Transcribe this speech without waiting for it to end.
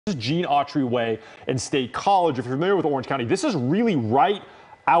is Gene Autry Way and State College. If you're familiar with Orange County, this is really right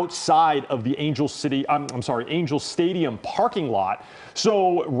outside of the Angel Stadium parking lot.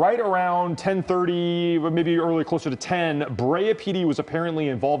 So right around 10:30, maybe early closer to 10, Brea PD was apparently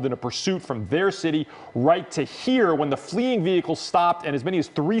involved in a pursuit from their city right to here when the fleeing vehicle stopped, and as many as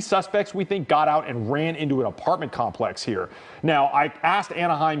 3 suspects, we think, got out and ran into an apartment complex here. Now, I asked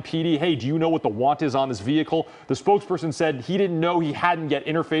Anaheim PD, hey, do you know what the want is on this vehicle? The spokesperson said he didn't know, he hadn't yet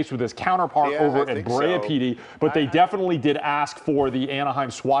interfaced with his counterpart over at Brea PD, but they definitely did ask for the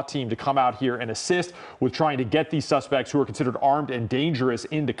Anaheim SWAT team to come out here and assist with trying to get these suspects who are considered armed and dangerous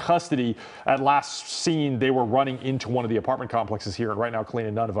into custody. At last seen, they were running into one of the apartment complexes here, and right now,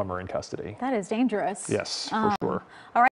 Kalina, none of them are in custody. That is dangerous. Yes, for sure. All right.